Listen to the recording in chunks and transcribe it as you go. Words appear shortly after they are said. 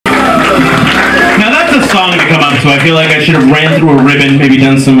so I feel like I should have ran through a ribbon, maybe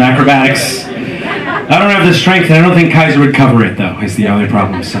done some acrobatics. I don't have the strength, and I don't think Kaiser would cover it, though, is the other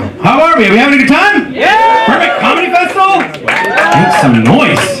problem. So, how are we? Are we having a good time? Yeah! Burbank Comedy Festival? Make some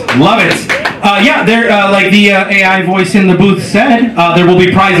noise. Love it. Yeah, there, like the AI voice in the booth said, there will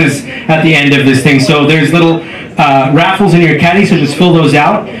be prizes at the end of this thing. So there's little raffles in your caddy, so just fill those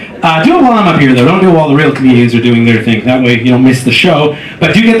out. Do it while I'm up here, though. Don't do it while the real comedians are doing their thing. That way you don't miss the show.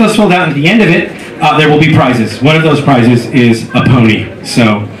 But do get those filled out. At the end of it, there will be prizes. One of those prizes is a pony.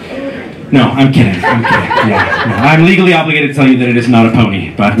 So, no, I'm kidding. I'm kidding. Yeah, no, I'm legally obligated to tell you that it is not a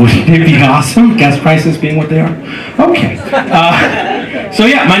pony. But wouldn't it be awesome? Gas prices being what they are. Okay. So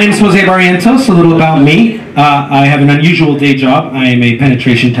yeah, my name is Jose Barrientos. A little about me. I have an unusual day job. I am a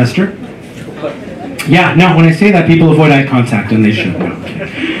penetration tester. Yeah, no, when I say that, people avoid eye contact, and they should. No,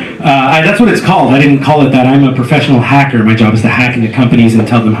 okay. That's what it's called. I didn't call it that. I'm a professional hacker. My job is to hack into companies and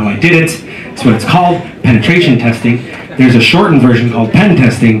tell them how I did it. That's what it's called, penetration testing. There's a shortened version called pen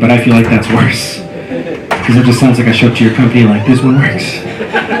testing, but I feel like that's worse. Because it just sounds like I show up to your company like, this one works.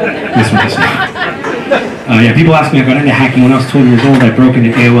 This one does not. Yeah, people ask me, I got into hacking when I was 12 years old. I broke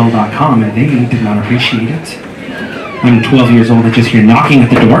into AOL.com, and they did not appreciate it. I'm 12 years old. I just hear knocking at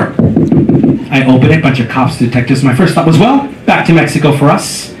the door. I open it, a bunch of cops, detectives. My first thought was, well, back to Mexico for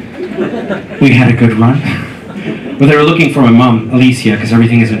us. We had a good run. But they were looking for my mom, Alicia, because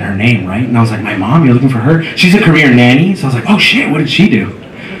everything isn't her name, right? And I was like, my mom? You're looking for her? She's a career nanny. So I was like, oh shit, what did she do?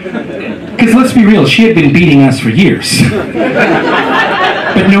 Because let's be real, she had been beating us for years.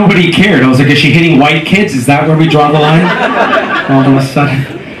 But nobody cared. I was like, is she hitting white kids? Is that where we draw the line? All of a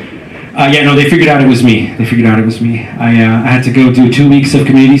sudden. Yeah, no, they figured out it was me. They figured out it was me. I had to go do 2 weeks of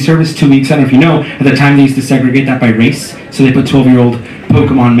community service. 2 weeks, I don't know if you know, at the time they used to segregate that by race. So they put 12-year-old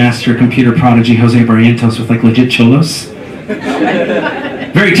Pokemon master computer prodigy Jose Barrientos with like legit cholos.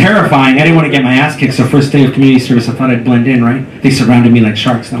 Very terrifying. I didn't want to get my ass kicked, so first day of community service I thought I'd blend in, right? They surrounded me like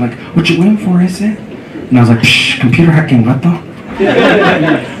sharks. And I'm like, what you waiting for, is it? And I was like, psh, computer hacking, vato.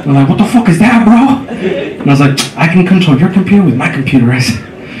 They're like, what the fuck is that, bro? And I was like, I can control your computer with my computer, is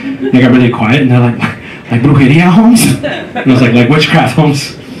it? They got really quiet, and they're like brujeria, Holmes? And I was like witchcraft,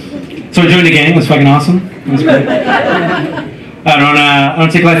 Holmes. So I joined the gang. It was fucking awesome. It was great. I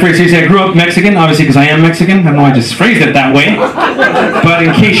don't take life very seriously. I grew up Mexican, obviously, because I am Mexican. I don't know why I just phrased it that way. But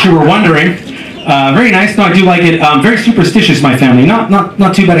in case you were wondering, very nice. No, I do like it. Very superstitious, my family.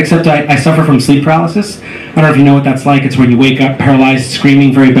 Not too bad, except I suffer from sleep paralysis. I don't know if you know what that's like. It's when you wake up paralyzed,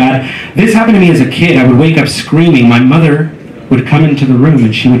 screaming very bad. This happened to me as a kid. I would wake up screaming. My mother would come into the room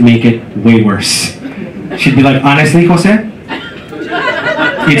and she would make it way worse. She'd be like, honestly, Jose,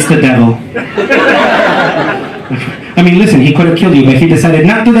 it's the devil. I mean, listen, he could have killed you, but he decided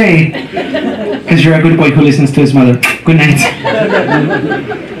not today, because you're a good boy who listens to his mother. Good night.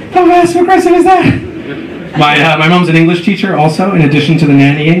 How fast aggressive is that? My mom's an English teacher also, in addition to the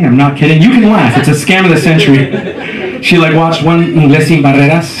nannying. I'm not kidding. You can laugh. It's a scam of the century. She like watched one Inglés sin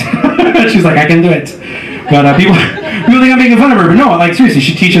Barreras. She's like, I can do it. But people think I'm making fun of her, but no, like seriously,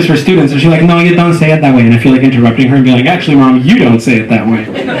 she teaches her students, and she's like, no, you don't say it that way. And I feel like interrupting her and being like, actually, Mom, you don't say it that way.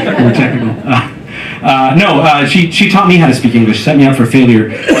 More technical. She taught me how to speak English, set me up for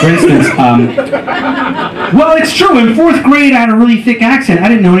failure. For instance, well, it's true, in 4th grade I had a really thick accent. I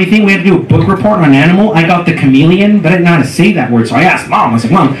didn't know anything. We had to do a book report on an animal. I got the chameleon, but I didn't know how to say that word. So I asked Mom, I was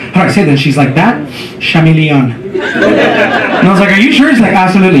like, Mom, how do I say that? And she's like, that? Chameleon. And I was like, are you sure? She's like,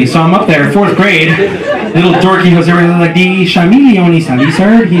 absolutely. So I'm up there, 4th grade. Little dorky Jose was like, the chameleon is a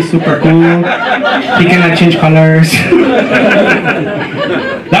lizard. He's super cool. He can like change colors.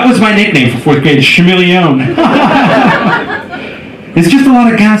 That was my nickname for 4th grade, chameleon. It's just a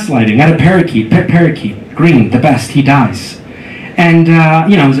lot of gaslighting. I had a parakeet, pet parakeet, green, the best. He dies. And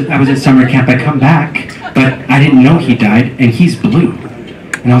you know, I was at summer camp. I come back, but I didn't know he died, and he's blue.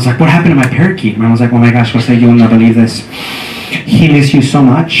 And I was like, what happened to my parakeet? And I was like, oh my gosh, Jose, you'll not believe this. He missed you so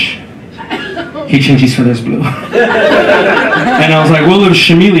much. He changed his feathers blue. And I was like, well, if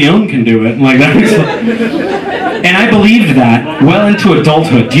chameleon can do it, like that makes And I believed that well into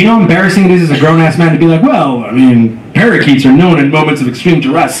adulthood. Do you know how embarrassing it is as a grown-ass man to be like, well, I mean, parakeets are known in moments of extreme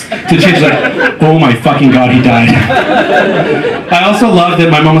duress to change like, oh my fucking God, he died. I also love that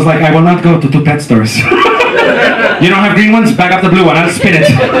my mom was like, I will not go to 2 pet stores. You don't have green ones? Back up the blue one, I'll spin it.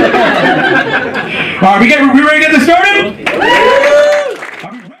 Alright, we ready to get this started?